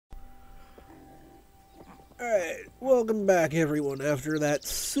Alright, welcome back everyone after that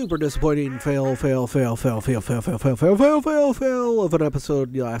super disappointing fail of an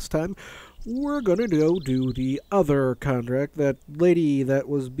episode last time. We're gonna go do the other contract, that lady that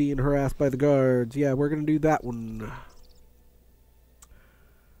was being harassed by the guards. Yeah, we're gonna do that one.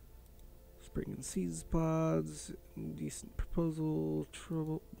 Spring and seeds pods, decent proposal,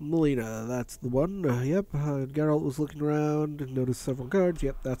 trouble. Melina, that's the one. Yep, Geralt was looking around and noticed several guards.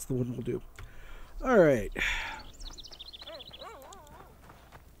 Yep, that's the one we'll do. Alright.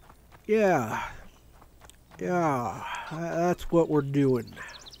 Yeah, that's what we're doing.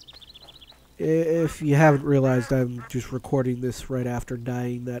 If you haven't realized, I'm just recording this right after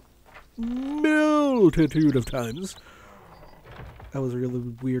dying that multitude of times. That was a really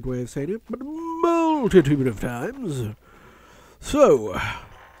weird way of saying it, but a multitude of times. So,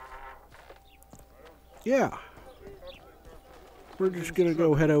 yeah. We're just gonna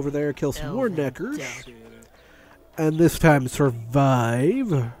go head over there, kill some more Nekkers, and this time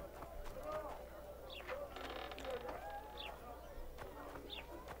survive.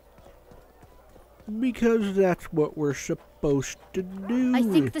 Because that's what we're supposed to do. I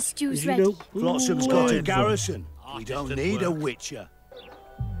think the stew's ready. Flotsom's got a garrison. We don't need a witcher.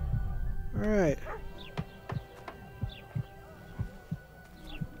 Alright.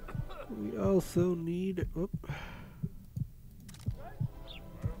 We also need...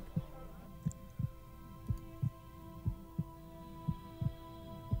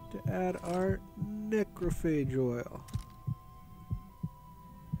 to add our necrophage oil.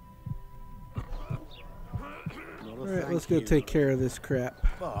 Alright, let's go take care of this crap.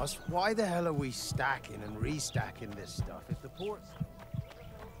 Boss, why the hell are we stacking and restacking this stuff if the port's...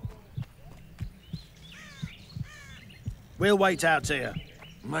 We'll wait out here.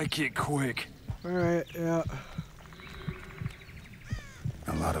 Make it quick. Alright, yeah.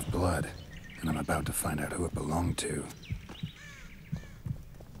 A lot of blood, and I'm about to find out who it belonged to.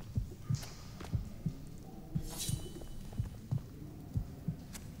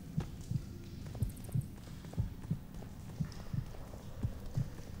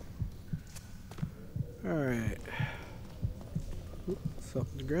 Alright.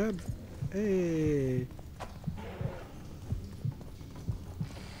 Something to grab. Hey.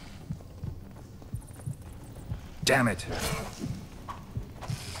 Damn it.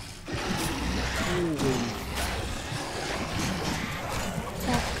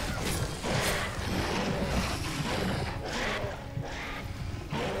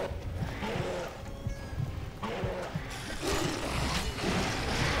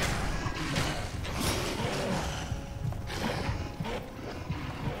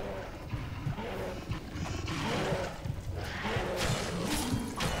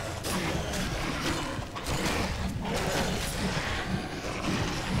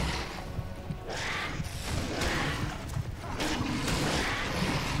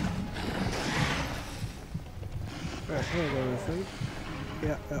 Alright, hold on a second.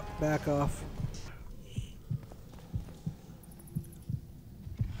 Yeah, back off.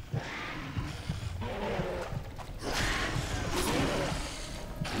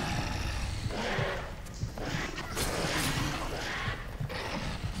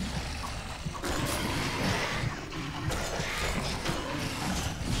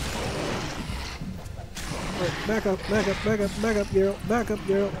 Right, back up,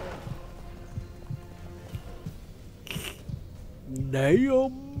 Geralt.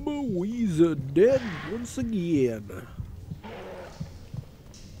 Damn, we's dead once again.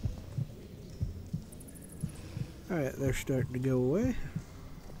 Alright, they're starting to go away.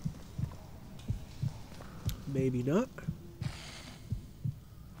 Maybe not.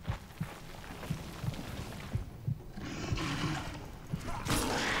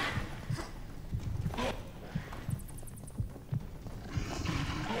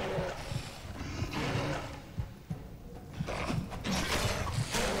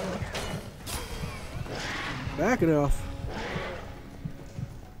 Back it off.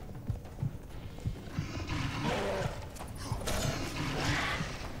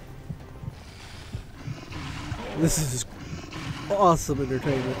 This is awesome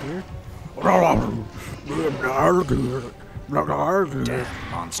entertainment here. Damn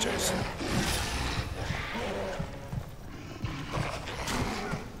monsters.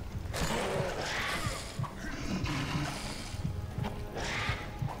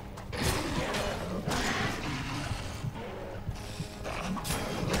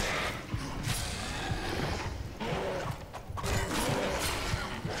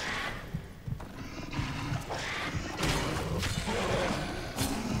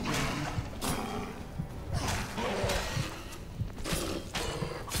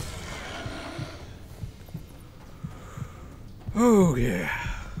 Oh, yeah.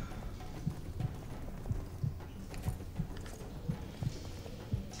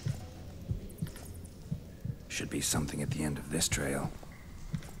 Should be something at the end of this trail.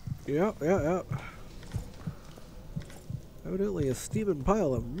 Yeah. Evidently a steaming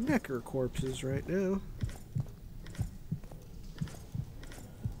pile of Nekker corpses right now.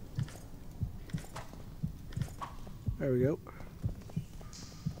 There we go.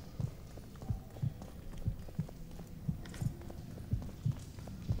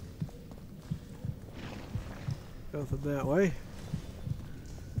 Nothing that way.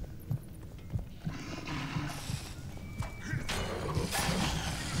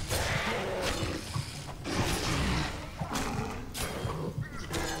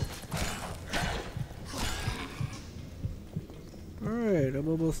 Alright, I'm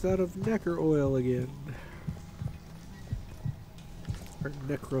almost out of Nekker oil again. Or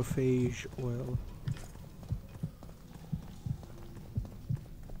necrophage oil.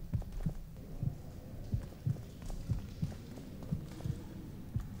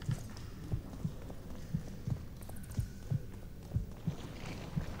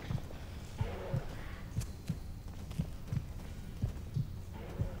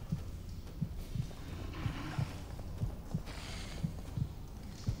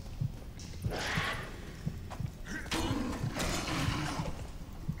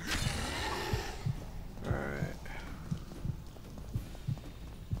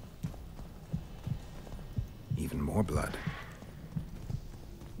 Even more blood.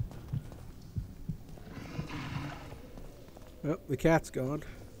 Oh, the cat's gone.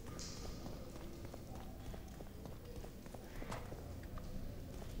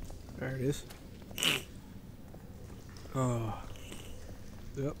 There it is. Oh.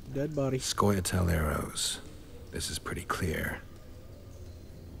 Yep, dead body. Scoia'tael arrows. This is pretty clear.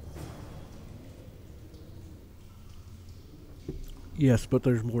 Yes, but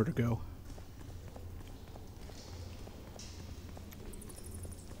there's more to go.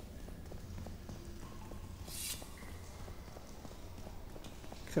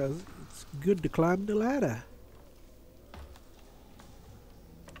 Because it's good to climb the ladder.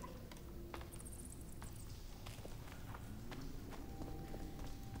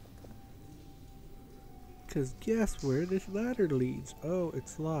 Because guess where this ladder leads? Oh,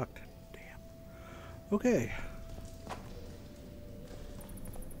 it's locked. Damn. Okay.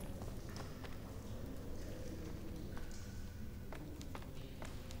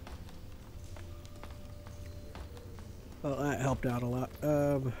 Well, that helped out a lot.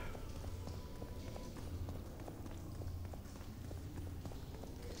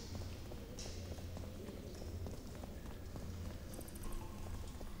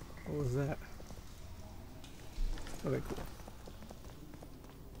 What was that? Okay, cool.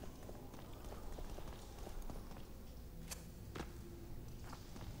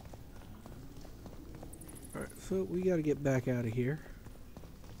 Alright, so we gotta get back out of here.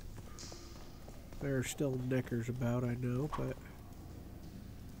 There are still Nekkers about, I know, but...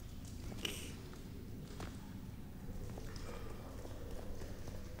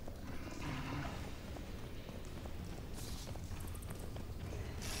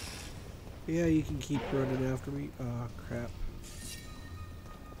 yeah, you can keep running after me. Oh, crap.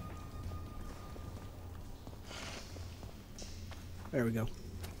 There we go.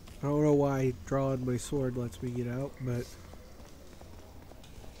 I don't know why drawing my sword lets me get out, but...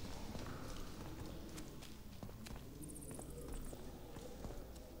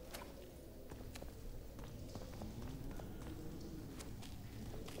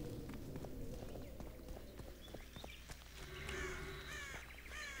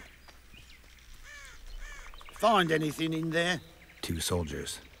 Find anything in there? 2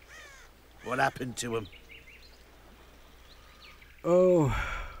 soldiers. What happened to them? Oh,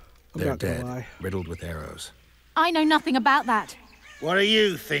 I'm They're not gonna dead, lie. riddled with arrows. I know nothing about that. What do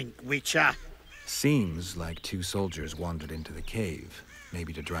you think, Witcher? Seems like 2 soldiers wandered into the cave,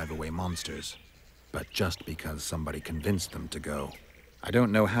 maybe to drive away monsters. But just because somebody convinced them to go. I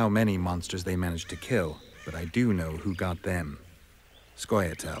don't know how many monsters they managed to kill, but I do know who got them.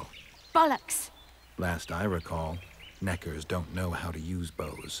 Scoia'tael. Bollocks. Last I recall, Nekkers don't know how to use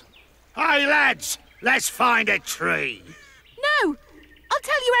bows. Hey, lads! Let's find a tree! No! I'll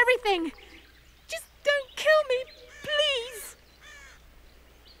tell you everything! Just don't kill me, please!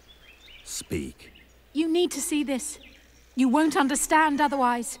 Speak. You need to see this. You won't understand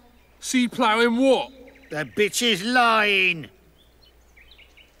otherwise. See plowing what? The bitch is lying!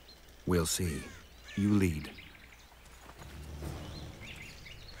 We'll see. You lead.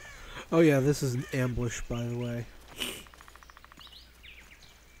 Oh yeah, this is an ambush, by the way.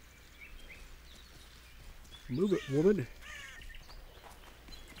 Move it, woman.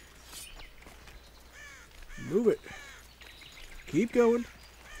 Move it. Keep going.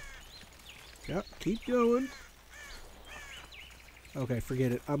 Yep, keep going. Okay,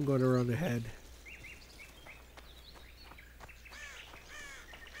 forget it. I'm going to run ahead.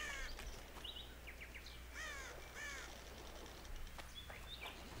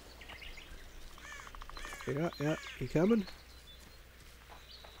 Yeah, you coming?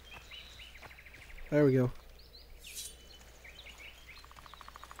 There we go.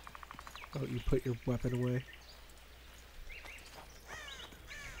 Oh, you put your weapon away.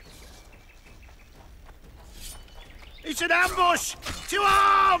 It's an ambush! To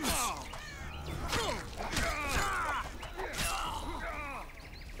arms!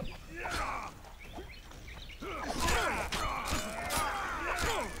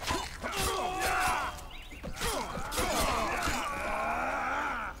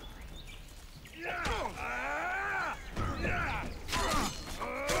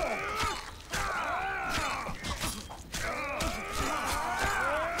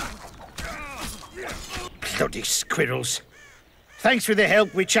 Bloody squirrels. Thanks for the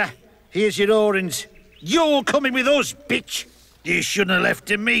help, Witcher. Here's your orange. You're coming with us, bitch! You shouldn't have left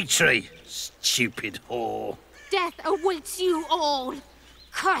Dimitri. Stupid whore. Death awaits you all.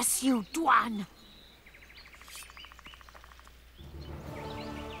 Curse you, Dwan.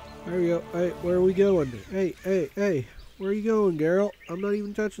 There we go. Hey, where are we going? Hey. Where are you going, Geralt? I'm not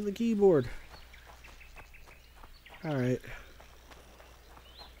even touching the keyboard. Alright.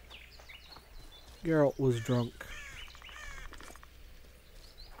 Geralt was drunk.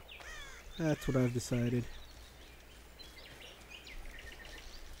 That's what I've decided.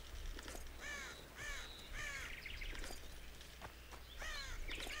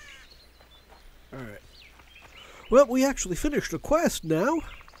 Alright. Well, we actually finished a quest now.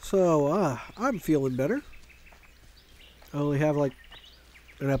 So, I'm feeling better. I only have like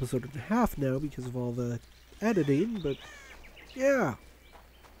an episode and a half now because of all the editing, but yeah.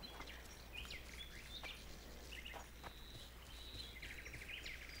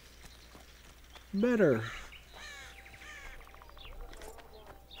 Better.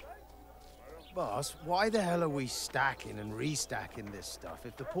 Boss, why the hell are we stacking and restacking this stuff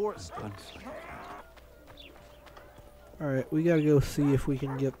if the port's done? Alright, we gotta go see if we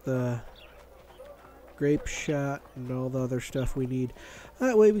can get the grape shot and all the other stuff we need.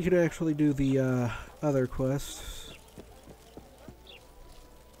 That way we can actually do the other quests.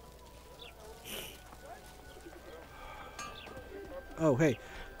 Oh, hey.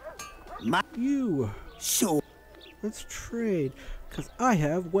 You. So. Let's trade. Because I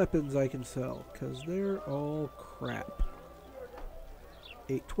have weapons I can sell. Because they're all crap.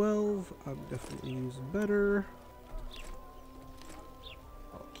 812. I'm definitely using better.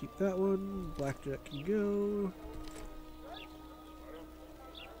 I'll keep that one. Blackjack can go.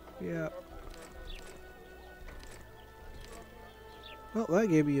 Yeah. Well, that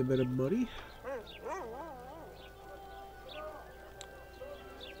gave me a bit of money.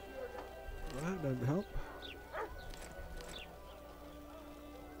 That doesn't help.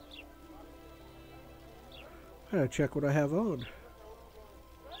 I gotta check what I have on.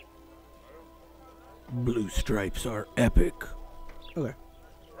 Blue stripes are epic. Okay.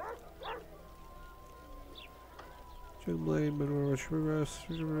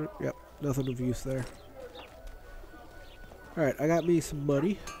 Yep, nothing of use there. Alright, I got me some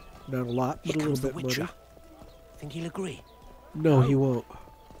money. Not a lot, but a little bit money. Think he'll agree? No, he won't.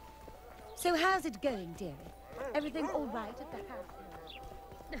 So how's it going, dearie? Everything all right at the house?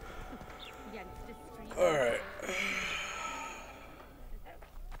 Alright.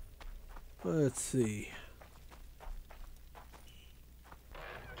 Let's see.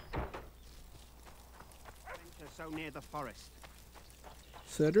 So near the forest.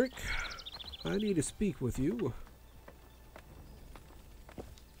 Cedric, I need to speak with you.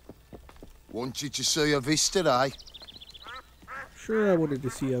 Want you to see a vista, eh? Sure, I wanted to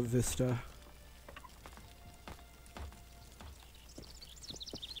see a vista.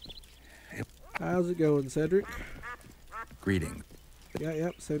 How's it going, Cedric? Greeting. Yeah,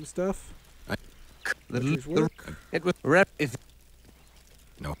 yep, same stuff. It was rep if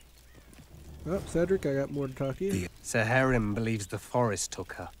no. Oh, Cedric, I got more to talk to you. Saharim believes the forest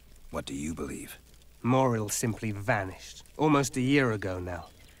took her. What do you believe? Moril simply vanished, almost a year ago now.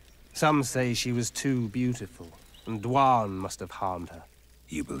 Some say she was too beautiful, and Dwan must have harmed her.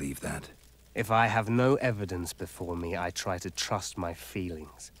 You believe that? If I have no evidence before me, I try to trust my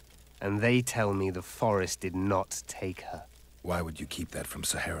feelings. And they tell me the forest did not take her. Why would you keep that from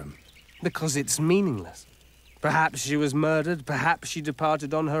Saharim? Because it's meaningless. Perhaps she was murdered, perhaps she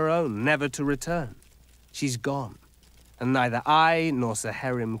departed on her own, never to return. She's gone. And neither I nor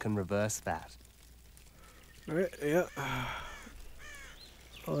Saharim can reverse that. Alright, yeah.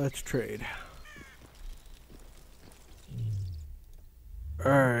 Oh, let's trade.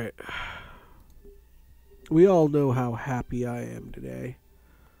 Alright. We all know how happy I am today.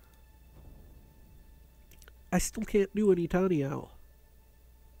 I still can't do any tiny owl.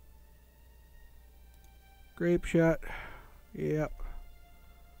 Grape shot. Yep.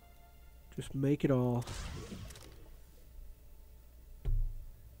 Just make it all.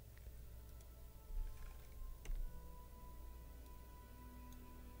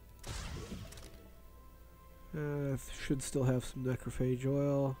 Should still have some necrophage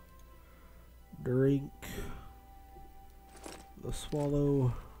oil. Drink. The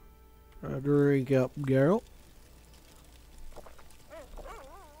swallow. Drink up, Geralt.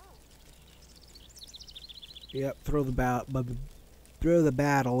 Yep, throw the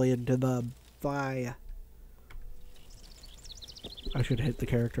battle into the fire. I should hit the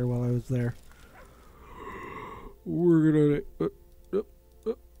character while I was there. We're gonna.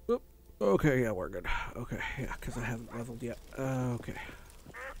 Okay, yeah, we're good. Okay, yeah, because I haven't leveled yet. Okay.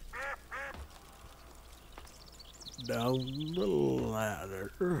 Down the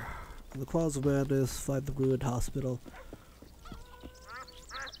ladder. In the claws of madness, find the ruined hospital.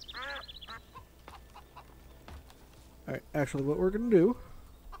 Alright, actually what we're gonna do,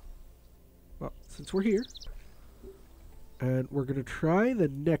 well, since we're here, and we're gonna try the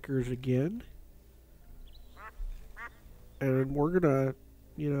Nekkers again, and we're gonna,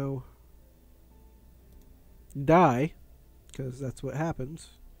 you know, die, because that's what happens.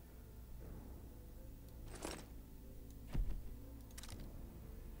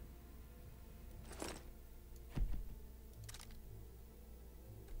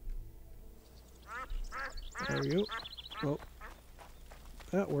 There we go. Oh,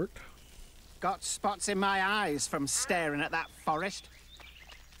 that worked. Got spots in my eyes from staring at that forest.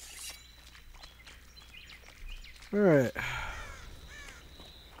 All right.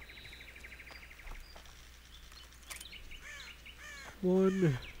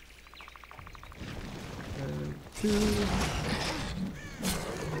 One and two.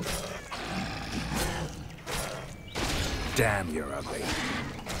 Damn, you're ugly.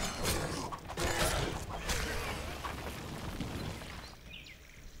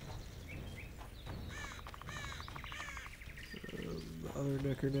 The other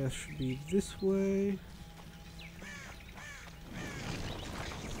Nekker nest should be this way.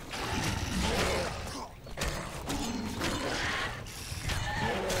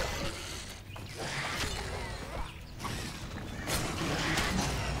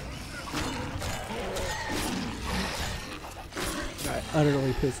 I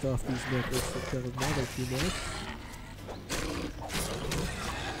utterly pissed off these Nekkers for killing my other few nests.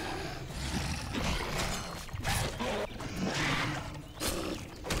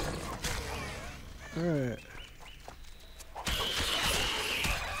 Alright.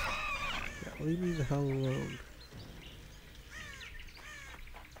 Yeah, leave me the hell alone.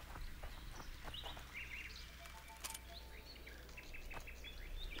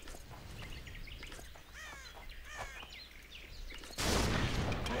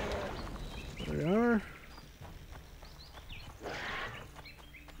 There we are.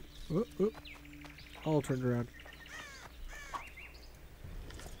 Oh, oh. All turned around.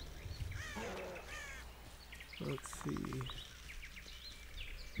 Let's see.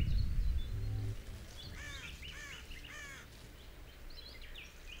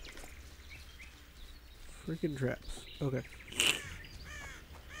 Freaking traps. Okay.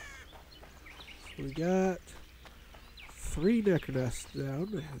 So we got 3 Nekker nests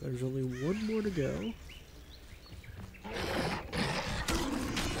down. There's only 1 more to go.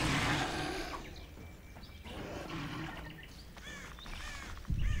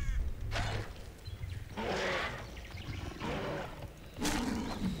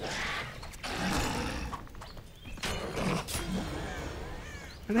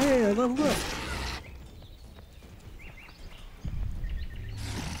 And hey, I leveled up.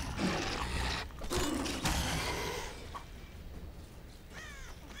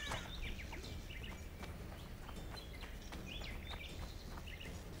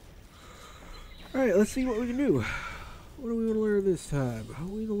 Alright, let's see what we can do. What do we want to learn this time?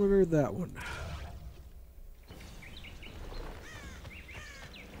 We want to learn that one.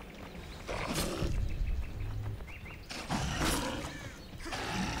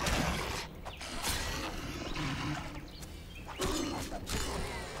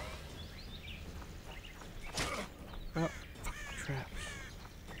 Oh, fucking traps.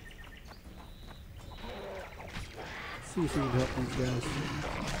 Let's see if we can help these guys.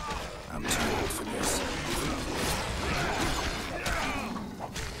 I'm too old for this.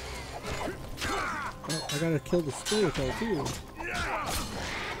 Oh, I gotta kill the Scoia'tael too.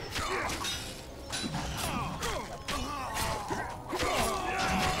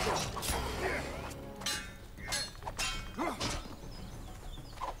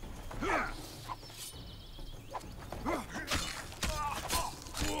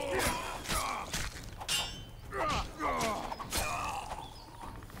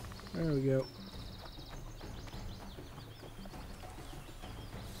 There we go.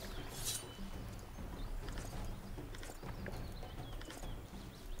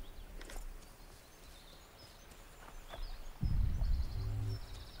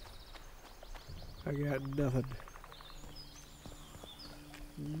 I got nothing.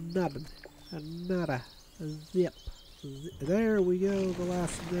 Nothing. Nada. Zip. There we go, the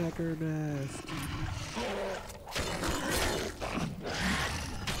last Nekker nest.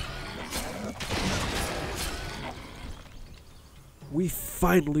 We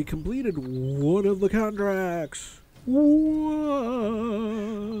finally completed one of the contracts. Whoa.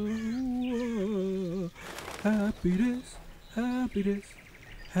 Happy days, happy days,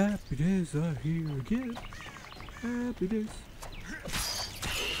 happy days are here again. Happy days.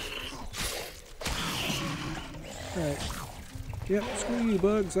 Alright. Yep, screw you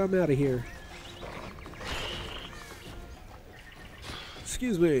bugs, I'm out of here.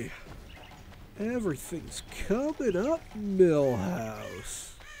 Excuse me. Everything's coming up, Millhouse.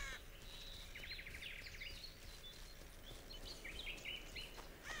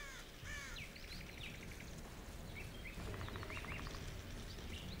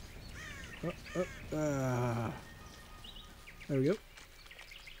 There we go.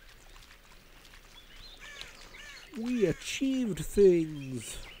 We achieved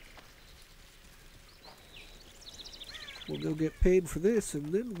things. We'll go get paid for this,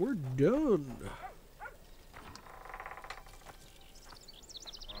 and then we're done.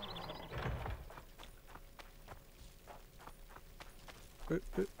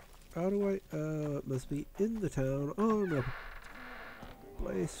 How do I? It must be in the town on a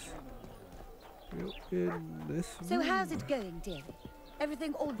place. Go in this. So how's it going, dear?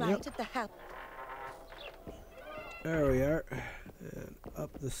 Everything all right at the house? There we are. And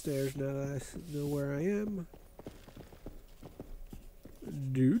up the stairs now that I know where I am.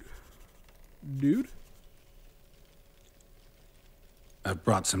 Dude? I've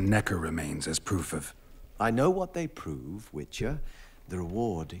brought some Nekker remains as proof of... I know what they prove, Witcher. The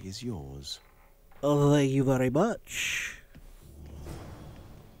reward is yours. Oh, thank you very much.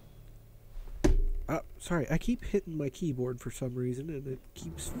 Sorry, I keep hitting my keyboard for some reason, and it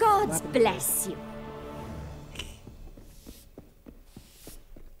keeps... God bless you.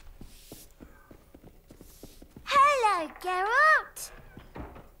 Hello, Geralt.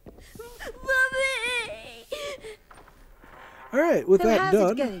 Mommy! Alright, with that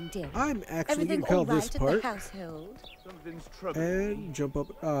done, going, dear? I'm actually going to call this part household? and jump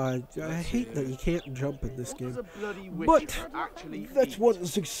up. I hate that you can't jump in this game, but that's one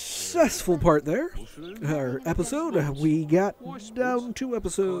successful part there. Our episode, we got down 2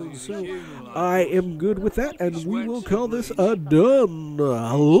 episodes, so I am good with that, and we will call this a done.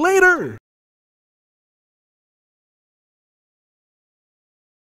 Later!